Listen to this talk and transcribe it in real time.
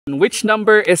Which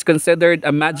number is considered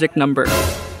a magic number?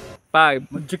 5.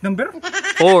 Magic number?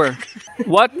 4.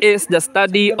 What is the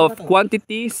study of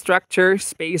quantity, structure,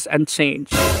 space, and change?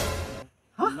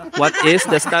 What is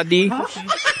the study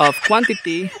of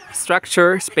quantity,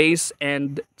 structure, space,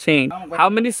 and change?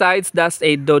 How many sides does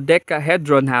a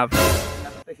dodecahedron have?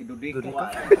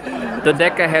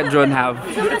 Dodecahedron have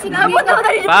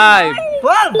 5.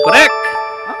 Correct!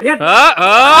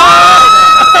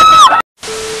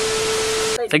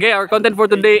 Sige, our content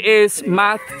for today is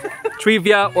math,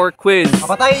 trivia, or quiz.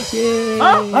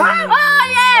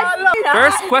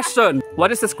 First question.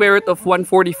 What is the square root of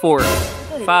 144?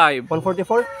 5.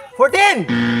 144? 14!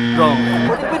 Wrong.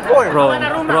 14.4.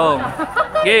 Wrong.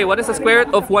 Okay, what is the square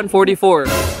root of 144?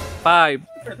 5.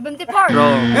 24.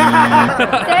 Wrong.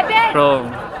 7.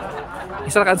 Wrong.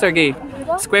 Isa lang answer, gay.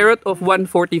 Square root of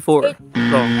 144.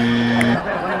 Wrong.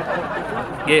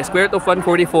 Okay, square root of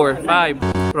 144.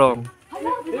 5. Wrong.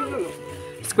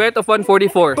 Square root of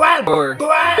 144. 12. 4.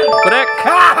 Correct.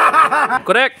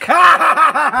 Correct.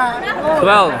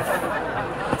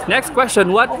 12. Next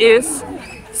question. What is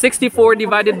 64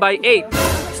 divided by 8?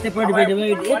 64 divided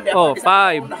by 8? Oh,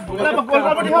 5.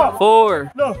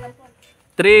 4.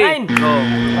 3. Wrong.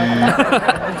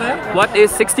 What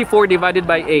is 64 divided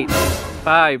by 8?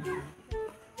 5.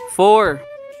 4.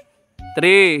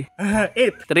 3.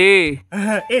 8. 3.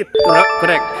 8.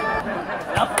 Correct.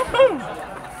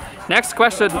 Next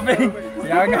question.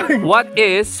 What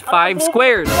is 5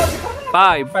 squared?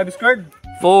 5. 5 squared?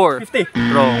 4. 50.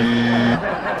 Wrong.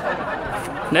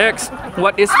 Next.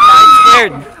 What is 5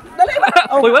 squared?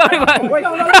 Uy, wala.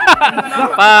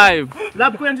 5.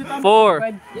 4.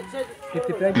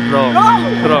 55. Wrong.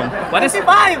 Wrong. What is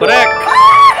 55? Correct.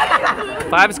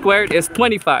 5 squared is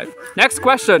 25. Next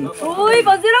question. Uy,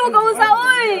 pasira mo kamusta,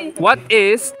 uy! What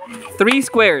is 3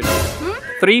 squared?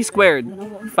 3 squared.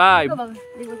 5.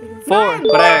 4.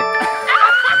 Correct.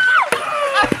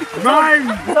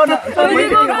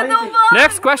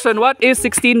 Next question. What is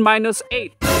 16 minus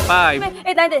 8? 5.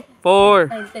 4.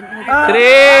 3.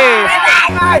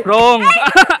 Wrong.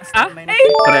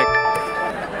 Correct.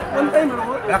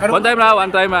 One time na.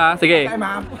 Sige.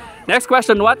 Next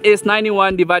question. What is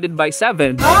 91 divided by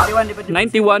 7?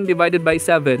 91 divided by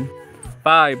 7.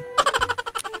 5.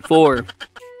 4.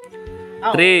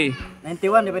 3.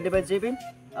 91 divided by 7?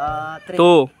 3.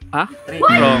 2. Huh? 3.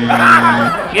 Wrong.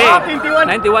 Okay.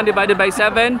 91 divided by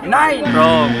 7? 9.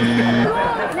 Wrong.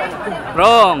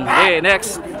 Wrong. Okay,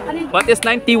 next. What is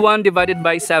 91 divided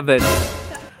by 7?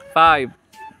 5.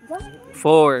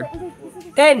 4.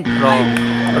 10. Wrong.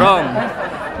 Wrong.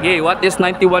 Okay, what is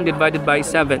 91 divided by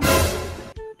 7?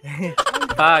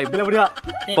 5.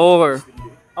 4.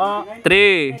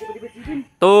 3.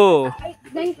 2.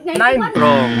 9.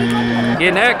 Wrong.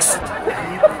 Okay, next.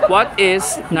 What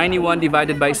is 91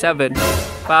 divided by 7?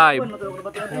 5.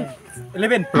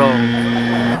 11. Wrong.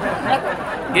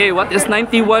 Okay, what is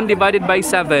 91 divided by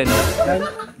 7?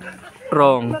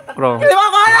 Wrong. Wrong.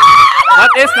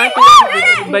 What is 91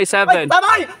 divided by 7?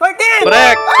 13.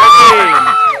 Correct.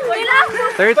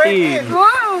 13.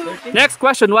 13. Next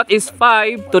question. What is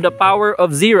 5 to the power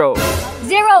of 0?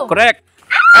 0. Correct.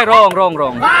 Ay, wrong.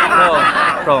 Wrong.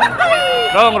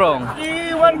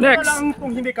 Next.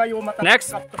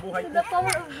 Next.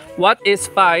 What is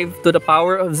 5 to the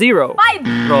power of 0?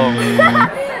 5. Wrong.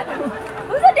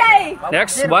 Usa day.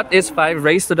 Next. What is 5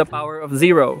 raised to the power of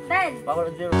 0? 10. Power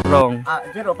of 0. Wrong.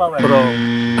 0 power. Wrong.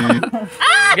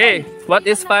 Okay. What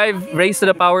is 5 raised to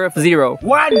the power of 0?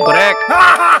 1. Correct.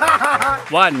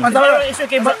 1. Is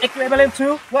equivalent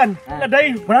to 1.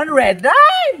 100.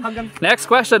 Next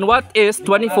question. What is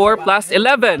 24 plus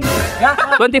 11?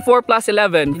 24 plus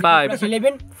 11. 5.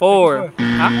 11. 4.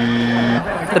 Huh?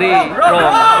 3.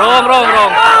 Wrong.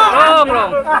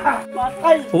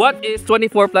 What is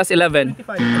 24 plus 11?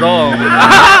 Wrong.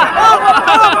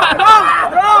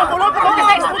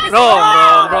 Wrong.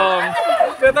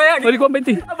 Balik ko ang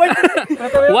 20.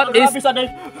 What is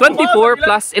 24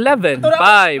 plus 11? 5.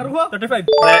 35.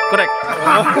 Correct.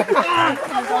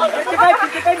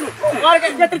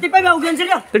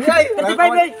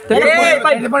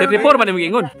 34 man yung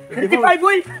ingon. 35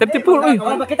 boy. 34 uy.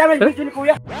 Makita mo yung ni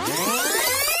kuya.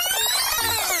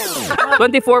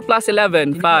 24 plus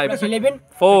 11. 5. 11.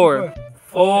 4.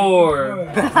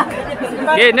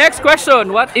 Okay, next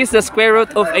question. What is the square root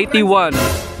of 81?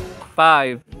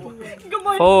 5.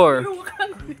 4.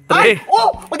 3.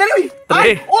 Oh, madali.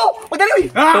 3. Oh,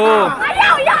 madali. 2.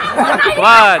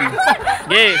 1.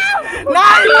 Okay.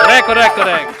 Correct.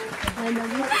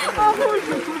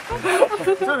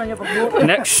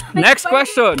 Next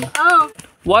question.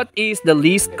 What is the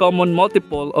least common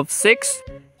multiple of 6,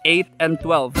 8, and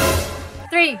 12?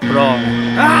 3. Wrong.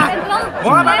 And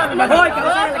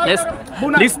 12. Yes.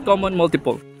 Least common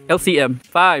multiple. LCM.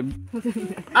 5.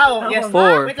 Oh, yes.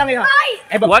 4. Wait lang yun.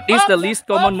 What is the least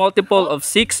common multiple of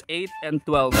 6, 8, and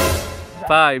 12?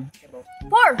 5.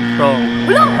 4. Wrong.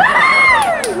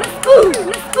 Let's go!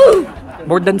 Let's go!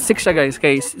 More than 6 siya guys.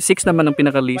 Kaya 6 naman ang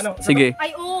pinaka-least. Sige.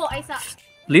 Ay, oo. Ay, sa...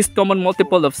 Least common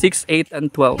multiple of 6, 8,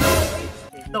 and 12.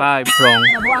 5. Wrong.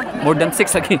 More than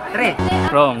 6 lagi.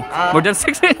 3. Wrong. More than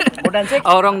 6. More than 6.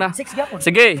 Oh, wrong na. 6 gapon.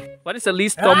 Sige. What is the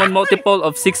least common multiple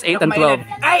of 6, 8, and 12?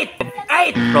 8.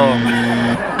 8. Wrong.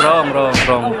 Wrong.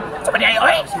 Sa padi ay,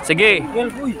 oy. Sige.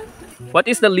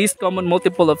 What is the least common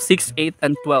multiple of 6, 8,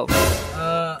 and 12?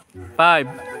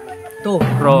 5. 2.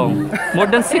 Wrong.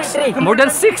 More than 6. More than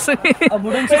 6.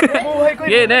 More than 6. Buhay ko.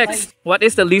 Okay, next. What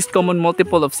is the least common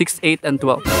multiple of 6, 8, and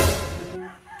 12?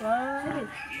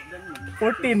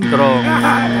 14. Wrong.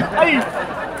 Ay.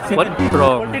 What?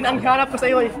 Wrong. 14 ang harap ko sa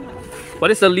iyo eh.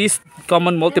 What is the least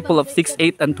common multiple of 6,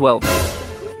 8, and 12?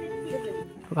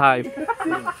 5.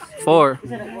 4.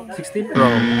 16.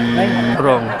 Wrong.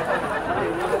 Wrong.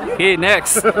 Okay,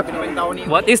 next.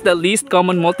 What is the least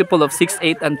common multiple of 6,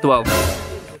 8, and 12?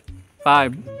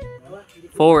 5.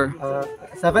 4.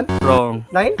 7. Wrong.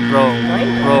 9. Wrong.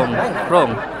 Wrong.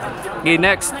 Wrong. Okay,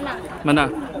 next.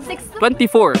 Mana? 6.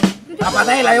 24.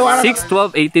 Apatay, layo 6,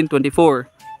 12, 18, 24.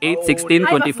 8, 16,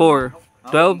 24.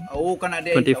 12,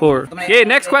 24. Okay,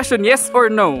 next question. Yes or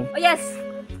no? Oh, yes.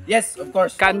 Yes, of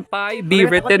course. Can pi be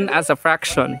written as a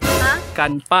fraction? Ha?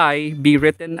 Can pi be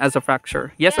written as a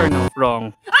fraction? Yes or no?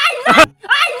 Wrong.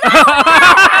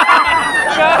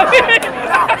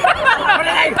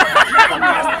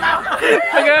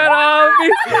 Grabe.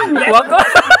 Wako.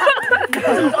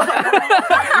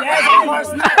 Yes, of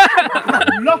course not.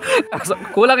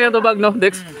 Kulang yung tubag, no?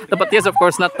 Dex. Dapat yes, of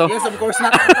course not to. Yes, of course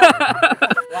not.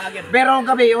 Pero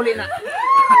gabi, uli na.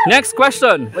 Next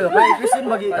question. Oy, Christian,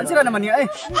 answer naman niya eh.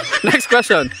 Next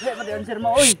question. Answer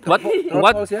mo, oy.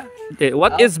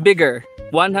 What is bigger?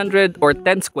 100 or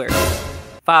 10 squared?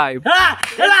 5.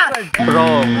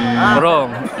 Wrong.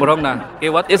 Wrong na. Okay,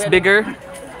 what is bigger?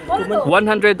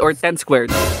 100 or 10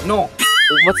 squared? No.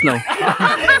 What's no?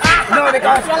 No,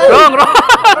 because... Wrong.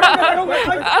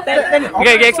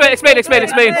 Okay, explain. Explain.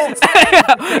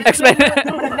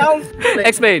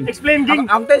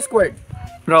 Ang 10 squared.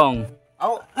 Wrong.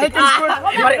 Oh, 10 squared.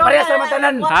 Parehas sa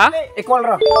matanan. Ha? Equal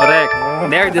ra. Correct.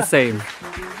 They're the same.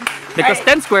 Because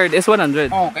 10 squared is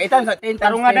 100. Oh, kaitan sa 10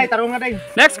 tarong nga day.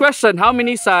 Next question. How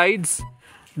many sides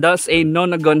does a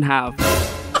nonagon have?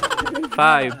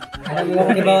 5.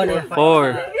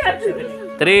 4.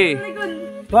 3.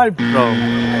 12. Wrong.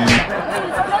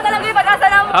 Sobrang talaga yung pag-asa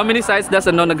namin. How many sides does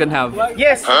a nonagon have?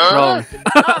 Yes. Wrong.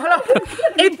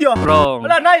 8 yun. Wrong.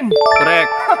 Wala, 9.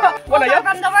 Correct. Wala yan.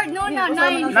 From the word no na,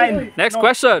 9. 9. Next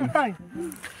question.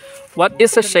 What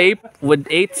is a shape with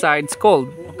 8 sides called?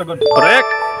 Correct.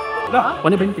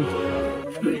 120.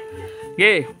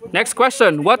 Okay. Next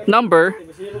question. What number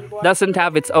doesn't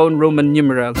have its own Roman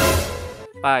numeral?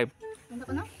 5.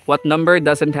 What number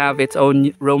doesn't have its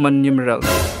own Roman numeral?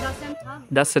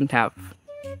 Doesn't have.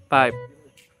 5.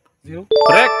 0.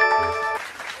 Correct.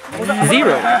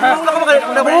 0.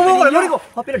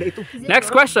 Happy na ito.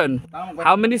 Next question.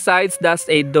 How many sides does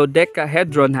a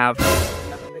dodecahedron have?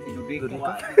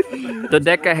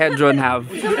 Dodecahedron have.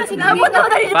 Sinabot na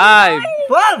ako dali. 5.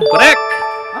 12. Correct.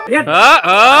 Yan.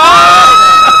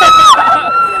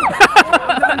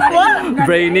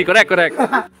 Brainy. Correct.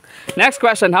 Next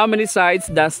question. How many sides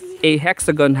does a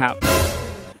hexagon have?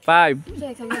 5.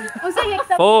 Oh, sige.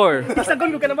 4.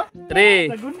 Sagon ko ka na ba? 3.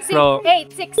 8,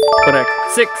 6. Correct.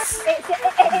 6.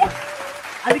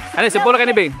 Ano, sipura ka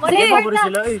ni Bing?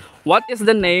 What is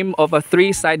the name of a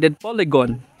three-sided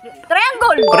polygon?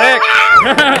 Triangle. Correct.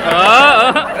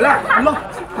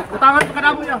 Utangan ko ka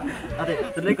na mo niya.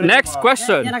 Next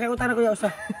question. Nakakutana ko yung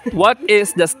usa. What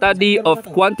is the study of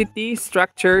quantity,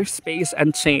 structure, space,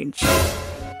 and change?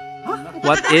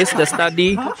 What is the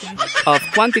study of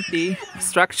quantity,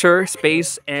 structure,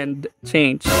 space, and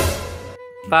change?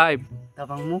 5.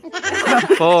 Tapang mo.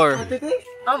 4.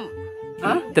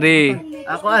 3.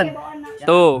 Akoan.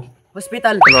 2.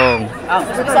 Hospital. Wrong.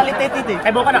 Hospitality.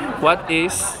 Ay, buka na. What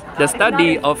is the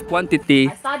study of quantity,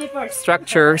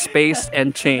 structure, space,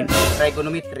 and change?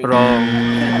 Trigonometry. Wrong.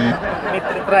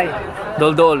 Try.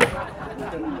 Dol.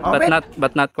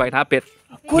 But not quite. Hapit.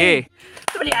 Okay.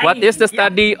 What is the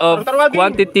study of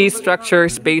quantity, structure,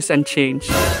 space, and change?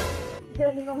 5.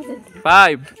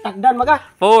 Takdan maga.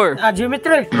 4.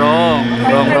 Geometry. Wrong.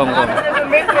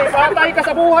 Geometry. Patay ka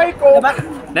sa buhay ko.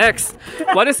 Next.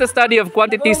 What is the study of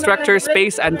quantity, structure,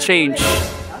 space, and change?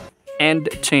 And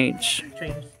change.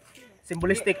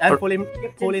 Symbolistic and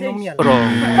polynomial. Wrong.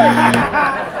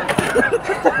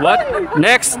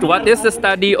 What is the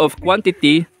study of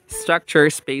quantity, structure,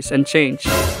 space, and change?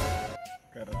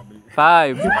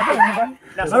 5,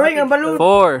 Sorry, ang balon.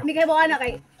 4, Hindi kayo baka na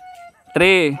kay.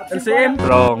 3. LCM.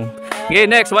 Wrong. Okay,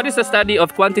 next. What is the study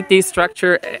of quantity,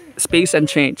 structure, space, and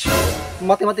change?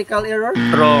 Mathematical error.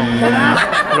 Wrong.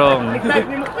 Wrong.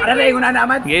 Ano na yung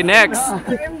naman? Okay, next.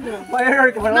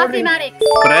 Error ka ba? Mathematics.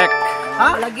 Correct. Ha?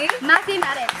 Lagi?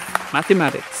 Mathematics.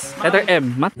 Mathematics. Letter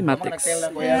M. Mathematics.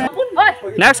 Oy!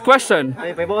 Next question.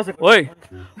 Ay, pay boss. Oy,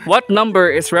 what number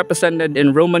is represented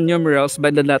in Roman numerals by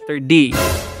the letter D?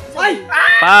 Ay!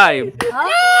 5.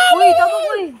 Uy, tama ko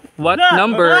eh. What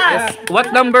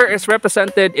number is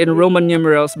represented in Roman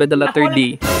numerals by the letter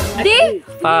D? Di?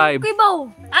 5, Kuy Bow.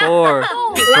 4.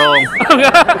 Wrong.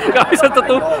 Kami sa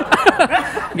totoo.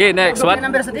 Okay, next. What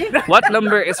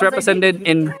number is represented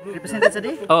in Represented sa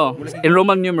di? in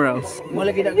Roman numerals? Wala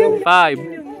gina ko. 5,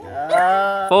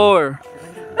 4,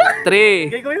 3,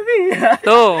 Kay ko yung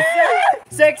 2.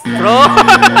 6. Wrong.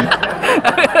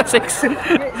 6.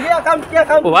 Kaya count.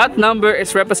 What number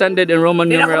is represented in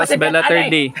Roman numerals by letter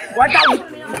D?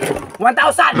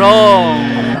 1,000. Wrong.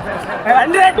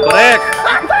 100. Correct.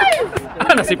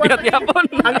 Nasipiyat yapon.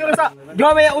 Ang yung sa, di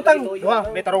ba may utang? Di ba,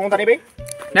 may tarong utang ni Bing?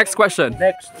 Next question.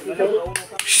 Next.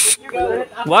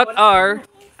 What are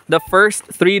the first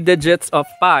 3 digits of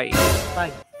pi?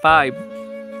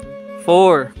 5,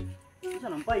 4.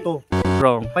 2.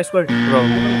 Wrong. 5 squared. Wrong.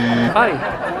 Pi.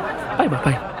 Pi ba?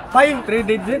 Pi. 5, 3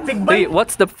 digit. Big 3.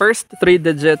 What's the first 3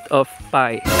 digit of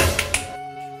pi?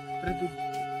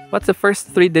 What's the first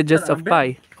 3 digits of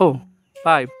pi? Oh,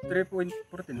 5.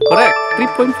 3.14. Correct.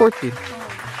 3.14.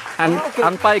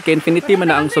 Ang pi kay infinity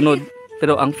man na ang sunod.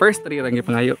 Pero ang first 3 lang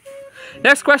ipangayo.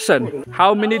 Next question.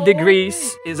 How many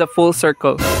degrees is a full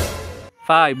circle?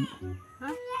 5.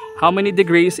 How many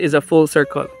degrees is a full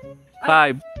circle?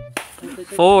 5,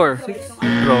 4.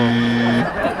 Wrong.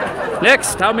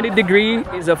 Next. How many degree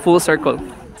is a full circle?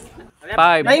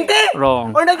 5. 90?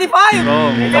 Wrong. Or 95?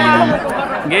 Wrong.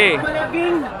 Okay.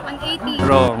 180.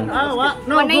 Wrong.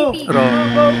 190. Wrong.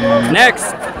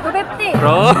 Next. 250.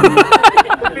 Wrong.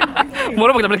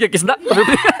 Mura pag naman kikisda.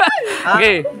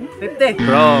 Okay. 50.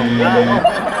 Wrong.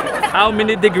 How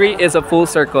many degree is a full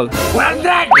circle?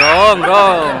 100. Wrong.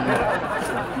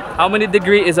 How many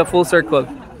degree is a full circle?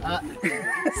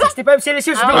 65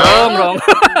 Celsius. Wrong.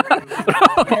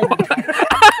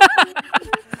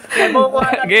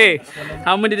 Okay.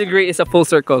 How many degree is a full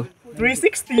circle?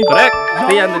 360. Correct.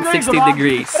 360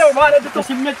 degrees. Pero mahal dito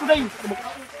simnet ko dai.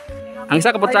 Ang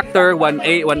isa ka protractor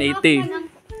 180.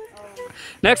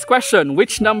 Next question.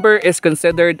 Which number is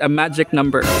considered a magic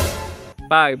number?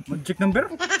 5, Magic number?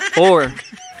 4,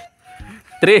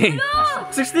 3.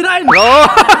 69. Wrong.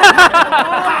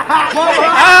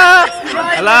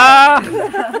 Ala.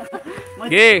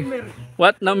 Okay.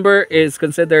 What number is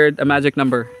considered a magic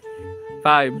number?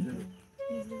 5.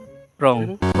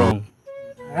 Wrong.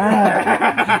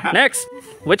 Next.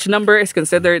 Which number is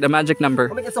considered a magic number?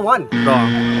 Kung it's a 1.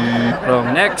 Wrong.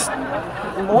 Next.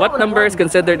 What number is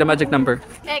considered a magic number?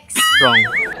 X. Wrong.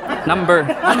 Number.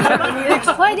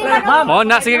 Hoy, di na. Mo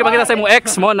na, sige pakita sa mo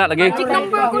X mo na lagi. Magic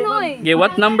number ko no eh. Okay,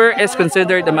 what number is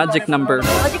considered a magic number?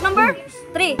 Magic number?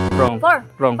 3. Wrong. 4.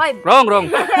 Wrong. 5. Wrong.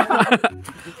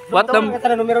 What number? Kata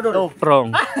na numero do.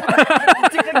 Wrong.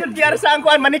 Chicken good gear sa ang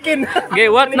kuan manikin. Okay,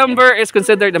 what number is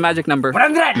considered a magic number?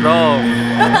 100. Wrong.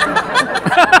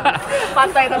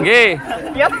 Patay na. Okay,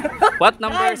 Yep. what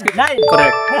number is Nine.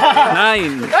 correct?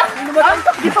 9.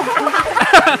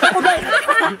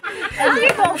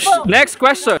 Next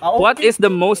question. What is the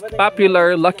most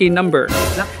popular lucky number?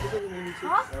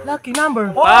 Lucky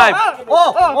number. 5,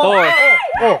 4.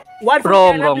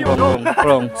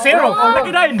 Wrong. Zero.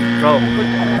 Lucky 9.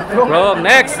 Wrong.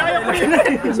 Next.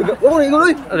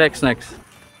 Next.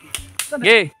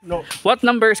 Okay. What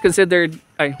number is considered?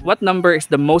 What number is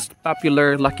the most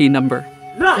popular lucky number?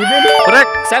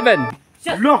 Correct. 7.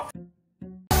 No.